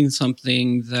doing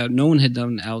something that no one had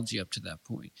done in algae up to that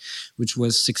point, which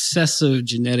was successive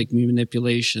genetic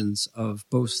manipulations of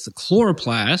both the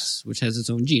chloroplast, which has its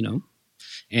own genome,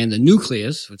 and the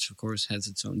nucleus, which of course has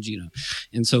its own genome.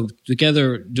 And so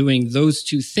together doing those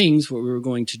two things, what we were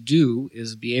going to do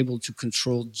is be able to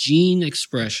control gene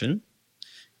expression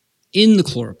in the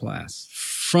chloroplast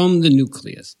from the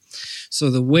nucleus. So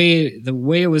the way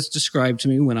it was described to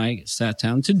me when I sat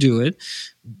down to do it,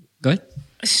 go ahead.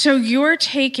 So you're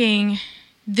taking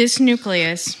this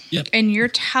nucleus and you're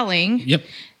telling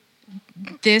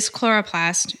this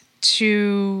chloroplast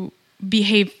to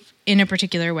behave in a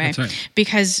particular way. That's right.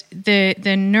 Because the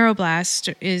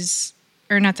neuroblast is,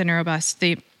 or not the neuroblast,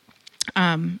 the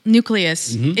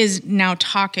nucleus is now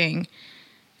talking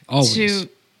Always.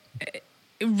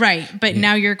 Right, but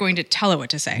now you're going to tell it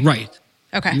what to say. Right.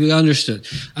 Okay. You understood.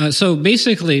 So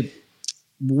basically,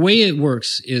 the way it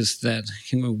works is that it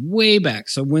can go way back.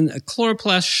 So when a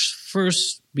chloroplast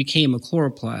first became a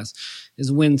chloroplast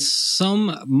is when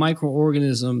some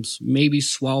microorganisms maybe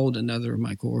swallowed another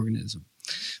microorganism.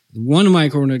 One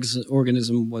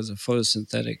microorganism was a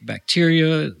photosynthetic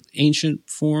bacteria, ancient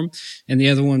form, and the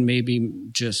other one may be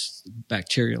just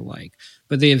bacteria-like.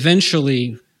 But they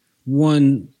eventually,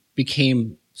 one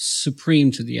became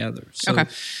supreme to the other. So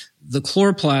the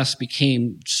chloroplast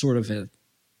became sort of an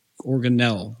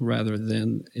organelle rather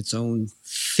than its own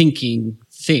thinking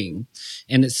thing.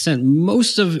 And it sent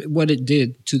most of what it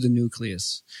did to the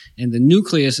nucleus. And the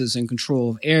nucleus is in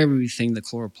control of everything the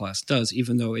chloroplast does,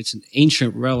 even though it's an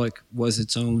ancient relic, it was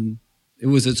its own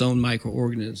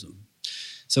microorganism.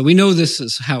 So we know this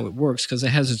is how it works because it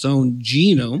has its own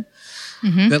genome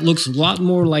that looks a lot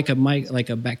more like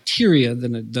a bacteria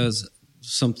than it does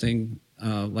something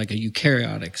like a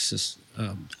eukaryotic system.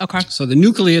 So the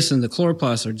nucleus and the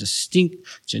chloroplast are distinct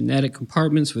genetic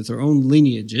compartments with their own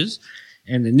lineages.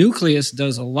 And the nucleus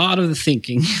does a lot of the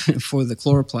thinking for the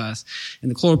chloroplast.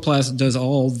 And the chloroplast does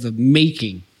all the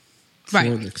making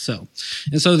for the cell.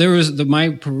 And so there was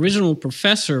my original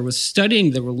professor was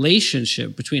studying the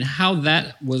relationship between how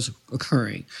that was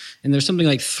occurring. And there's something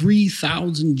like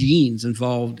 3,000 genes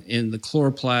involved in the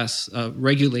chloroplast,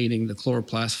 regulating the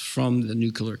chloroplast from the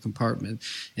nuclear compartment.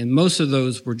 And most of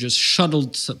those were just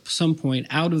shuttled at some point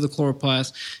out of the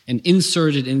chloroplast and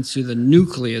inserted into the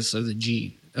nucleus of the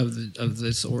gene. Of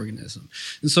this organism.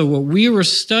 And so what we were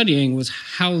studying was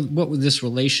what this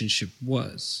relationship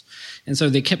was. And so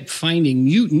they kept finding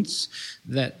mutants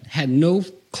that had no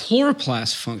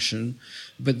chloroplast function,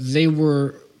 but they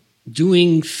were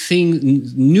doing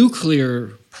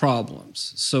nuclear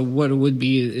problems. So what it would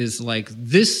be is like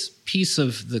this piece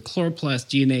of the chloroplast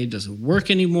DNA doesn't work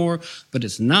anymore, but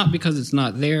it's not because it's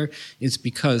not there, it's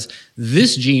because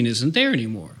this gene isn't there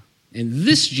anymore. And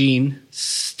this gene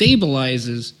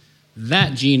stabilizes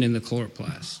that gene in the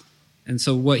chloroplast. And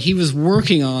so what he was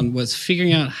working on was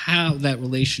figuring out how that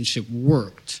relationship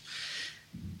worked.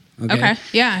 Okay.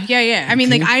 Yeah. I mean,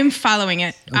 like, I'm following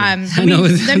it. Okay. I know,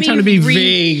 I'm trying to be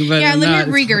vague, but let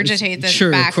me regurgitate this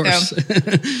back, though.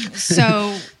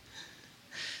 So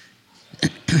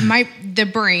the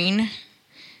brain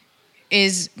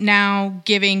is now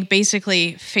giving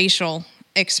basically facial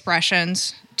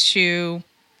expressions to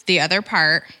the other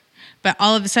part, but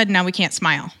all of a sudden now we can't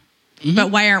smile. Mm-hmm. But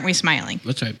why aren't we smiling?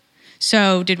 That's right.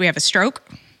 So did we have a stroke?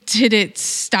 Did it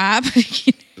stop?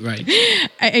 Right.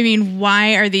 I mean,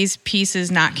 why are these pieces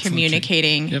not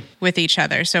communicating with each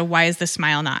other? So why is the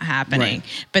smile not happening?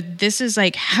 Right. But this is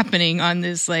like happening on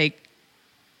this like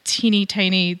teeny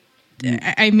tiny,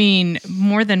 I mean,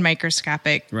 more than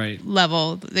microscopic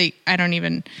level. I don't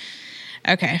even,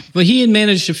 okay. But he had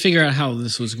managed to figure out how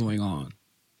this was going on.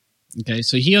 Okay,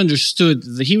 so he understood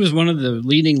that he was one of the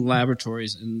leading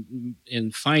laboratories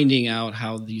in finding out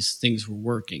how these things were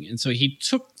working. And so he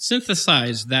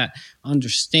synthesized that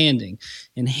understanding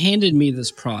and handed me this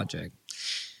project.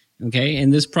 Okay,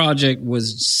 and this project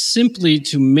was simply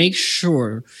to make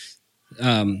sure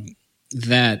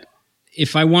that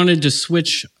if I wanted to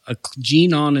switch a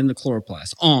gene on in the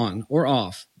chloroplast, on or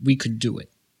off, we could do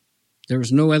it. There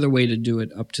was no other way to do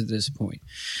it up to this point.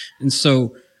 And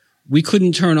so we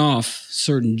couldn't turn off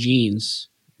certain genes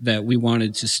that we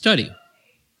wanted to study.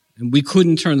 And we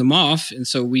couldn't turn them off, and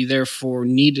so we therefore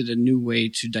needed a new way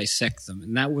to dissect them.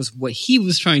 And that was what he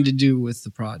was trying to do with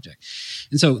the project.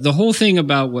 And so the whole thing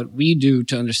about what we do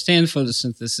to understand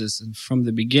photosynthesis, and from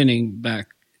the beginning back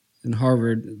in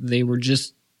Harvard, they were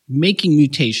just making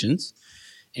mutations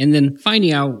and then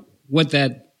finding out what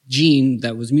that gene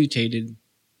that was mutated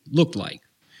looked like.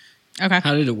 Okay.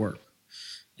 How did it work?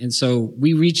 And so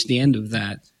we reached the end of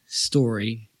that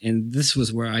story, and this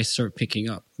was where I start picking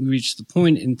up. We reached the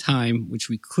point in time which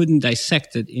we couldn't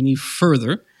dissect it any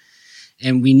further,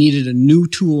 and we needed a new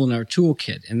tool in our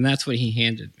toolkit, and that's what he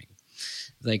handed me.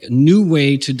 Like a new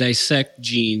way to dissect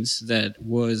genes that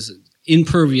was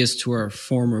impervious to our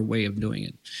former way of doing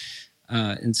it.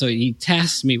 And so he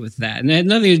tasked me with that. And it had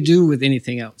nothing to do with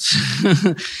anything else.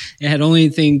 It had only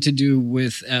thing to do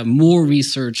with more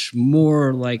research,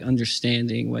 more like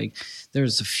understanding. Like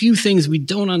there's a few things we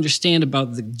don't understand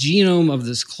about the genome of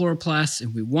this chloroplast,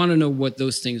 and we want to know what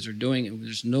those things are doing, and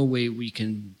there's no way we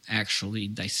can actually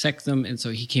dissect them. And so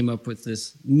he came up with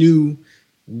this new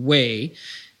way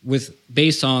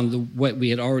based on what we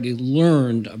had already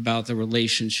learned about the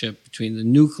relationship between the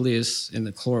nucleus and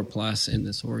the chloroplast in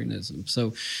this organism.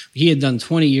 So he had done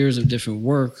 20 years of different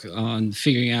work on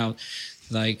figuring out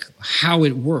like how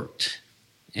it worked.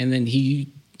 And then he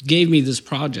gave me this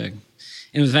project,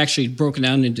 and it was actually broken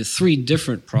down into 3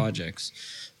 different projects,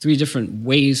 3 different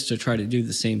ways to try to do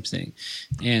the same thing.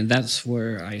 And that's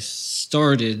where I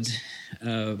started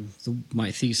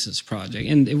my thesis project.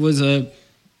 And it was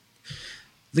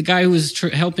the guy who was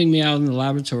helping me out in the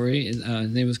laboratory, his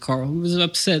name was Carl, who was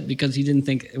upset because he didn't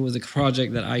think it was a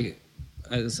project that I,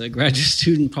 as a graduate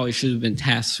student, probably should have been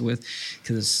tasked with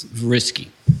because it's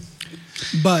risky.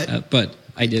 But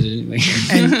I did it anyway.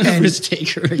 And risk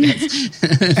taker, I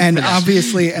guess. And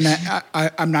obviously, and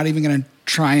I'm not even going to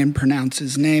try and pronounce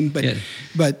his name,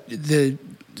 but the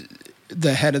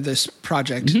head of this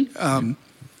project. Mm-hmm.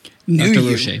 Dr.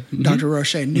 Roche. Mm-hmm. Dr.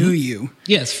 Roche knew you.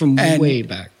 Yes, from way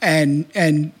back.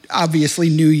 And obviously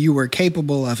knew you were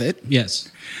capable of it. Yes.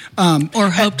 Or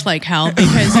hoped like hell,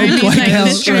 because I mean, like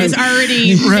this guy's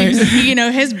already,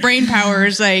 his brain power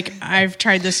is like, I've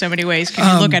tried this so many ways.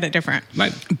 Can you look at it different?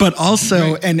 Right. But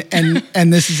also, and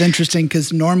this is interesting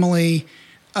because normally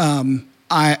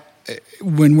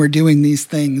when we're doing these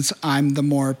things, I'm the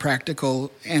more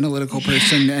practical, analytical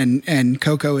person, and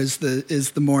Coco is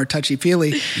the more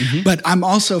touchy-feely. Mm-hmm. But I'm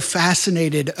also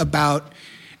fascinated about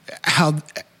how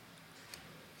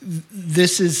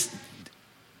this is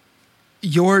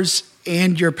yours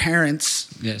and your parents'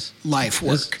 life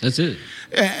work. That's it.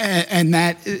 And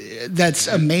that's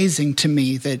amazing to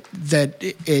me that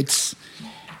it's,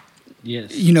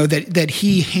 that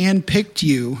he handpicked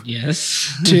you.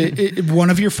 Yes. To one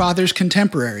of your father's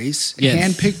contemporaries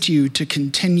handpicked you to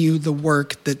continue the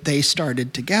work that they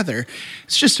started together.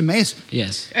 It's just amazing.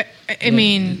 Yes. I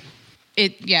mean,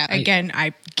 again,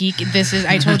 I geek.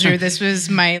 I told you this was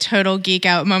my total geek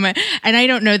out moment. And I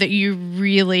don't know that you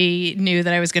really knew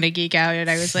that I was going to geek out. And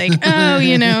I was like,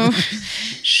 oh,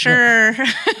 sure.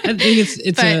 I think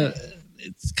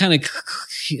it's kind of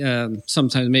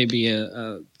sometimes maybe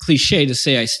a cliche to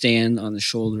say I stand on the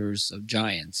shoulders of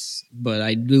giants, but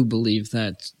I do believe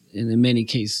that in many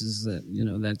cases that,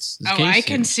 that's the case. I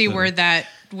can see where that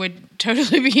would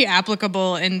totally be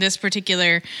applicable in this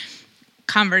particular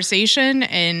conversation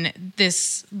and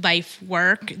this life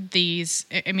work. These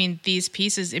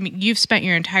pieces, you've spent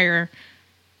your entire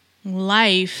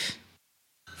life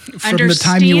from the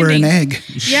time you were an egg.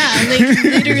 Yeah,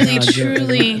 literally,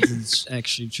 truly. It's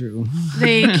actually true.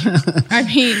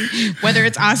 Whether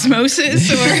it's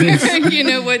osmosis or,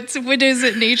 what is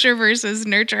it, nature versus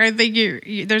nurture? I think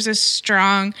there's a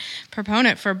strong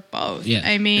proponent for both. Yeah.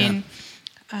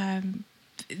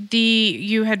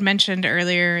 You had mentioned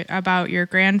earlier about your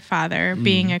grandfather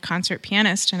being a concert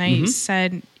pianist, and you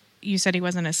said he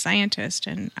wasn't a scientist,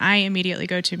 and I immediately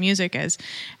go to music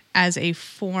as a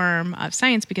form of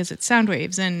science because it's sound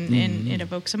waves and it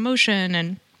evokes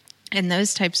emotion and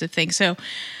those types of things. So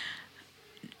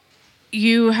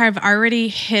you have already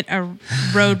hit a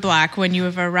roadblock when you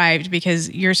have arrived because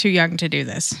you're too young to do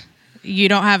this. You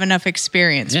don't have enough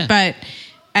experience, but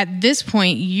at this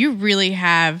point you really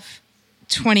have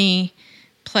 20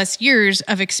 plus years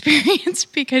of experience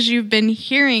because you've been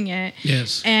hearing it.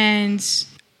 Yes. And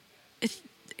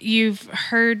you've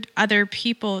heard other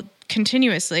people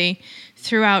continuously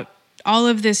throughout all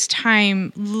of this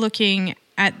time looking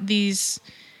at these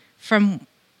from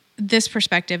this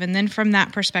perspective and then from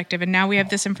that perspective. And now we have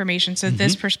this information. So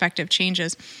this perspective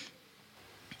changes.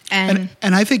 And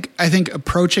I think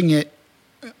approaching it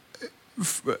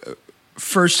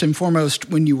first and foremost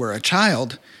when you were a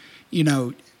child,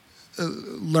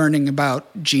 learning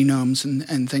about genomes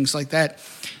and things like that,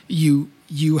 you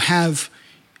have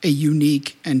a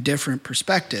unique and different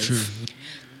perspective. True.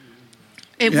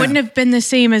 It wouldn't have been the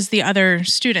same as the other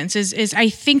students. Is I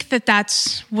think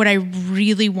that's what I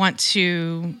really want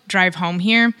to drive home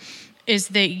here, is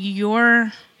that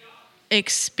your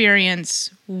experience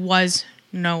was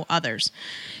no others.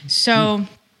 So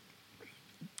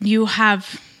you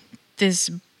have this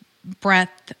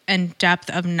breadth and depth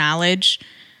of knowledge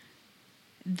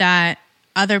that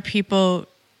other people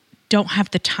don't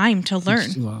have the time to learn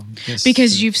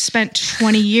because you've spent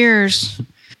 20 years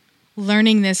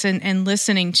learning this and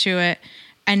listening to it,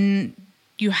 and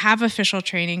you have official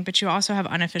training, but you also have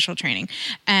unofficial training,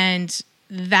 and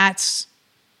that's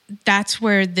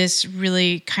where this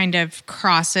really kind of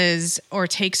crosses or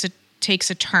takes a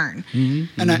turn.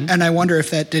 And I wonder if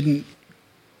that didn't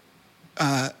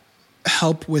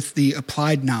help with the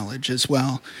applied knowledge as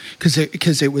well,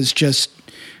 because it was just,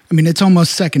 it's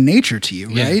almost second nature to you,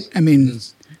 right?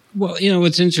 Well,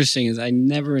 what's interesting is I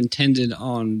never intended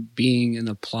on being an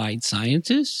applied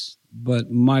scientist,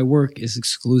 but my work is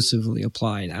exclusively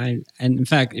applied. And in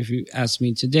fact, if you ask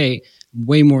me today, I'm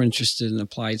way more interested in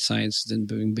applied science than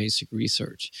doing basic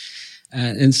research.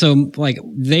 And so,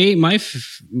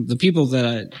 the people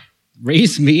that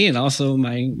raised me, and also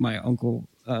my uncle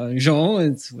Jean,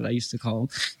 it's what I used to call him.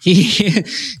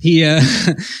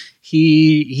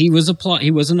 He was applied.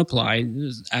 He wasn't applied. It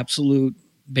was absolute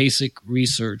basic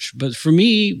research. But for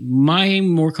me, I'm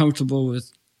more comfortable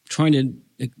with trying to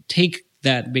take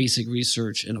that basic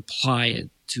research and apply it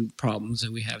to problems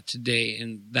that we have today.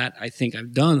 And that, I think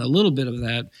I've done a little bit of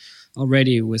that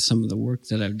already with some of the work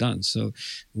that I've done. So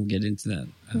we'll get into that.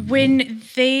 When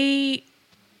they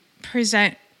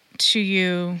present to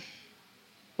you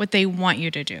what they want you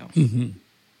to do,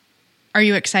 are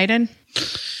you excited?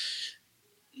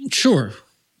 Sure.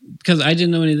 Because I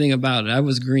didn't know anything about it. I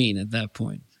was green at that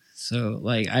point. So,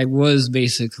 I was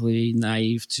basically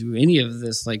naive to any of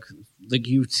this, like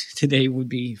you today would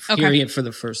be hearing it for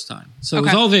the first time. So it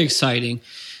was all very exciting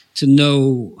to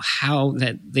know how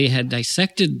that they had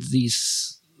dissected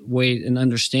these way and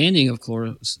understanding of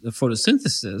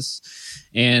photosynthesis,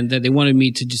 and that they wanted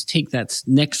me to just take that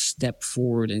next step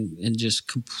forward and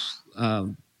just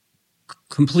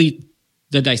complete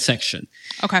the dissection.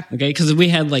 Okay. Because we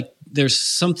had there's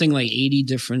something like 80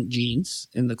 different genes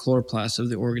in the chloroplast of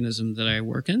the organism that I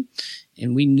work in,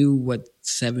 and we knew what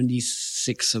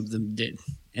 76 of them did.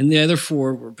 And the other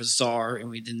 4 were bizarre, and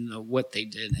we didn't know what they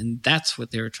did. And that's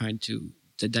what they were trying to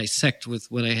dissect with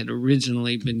what I had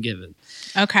originally been given.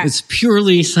 Okay. It's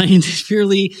purely scientific,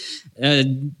 purely,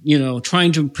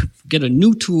 trying to get a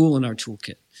new tool in our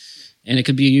toolkit. And it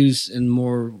could be used in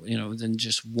more, than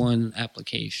just one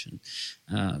application.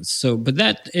 But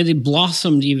it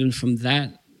blossomed even from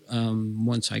that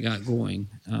once I got going.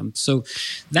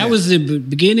 That was the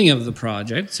beginning of the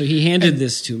project. So he handed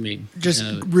this to me. Just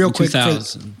real quick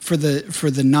for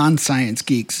the non-science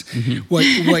geeks,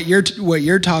 mm-hmm. what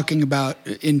you're talking about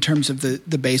in terms of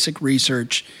the basic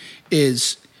research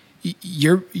is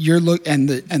you're and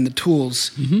the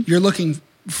tools. Mm-hmm. You're looking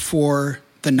for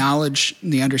the knowledge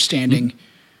and the understanding mm-hmm.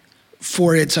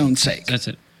 for its own sake. That's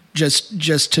it.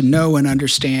 Just to know and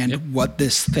understand what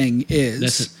this thing is.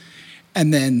 That's it.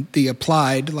 And then the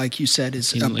applied, like you said,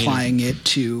 is applying it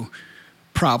to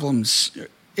problems,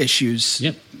 issues,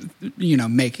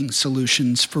 making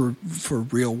solutions for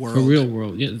real world. For real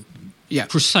world, yeah. Yeah.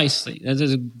 Precisely. That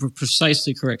is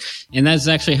precisely correct. And that's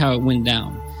actually how it went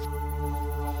down.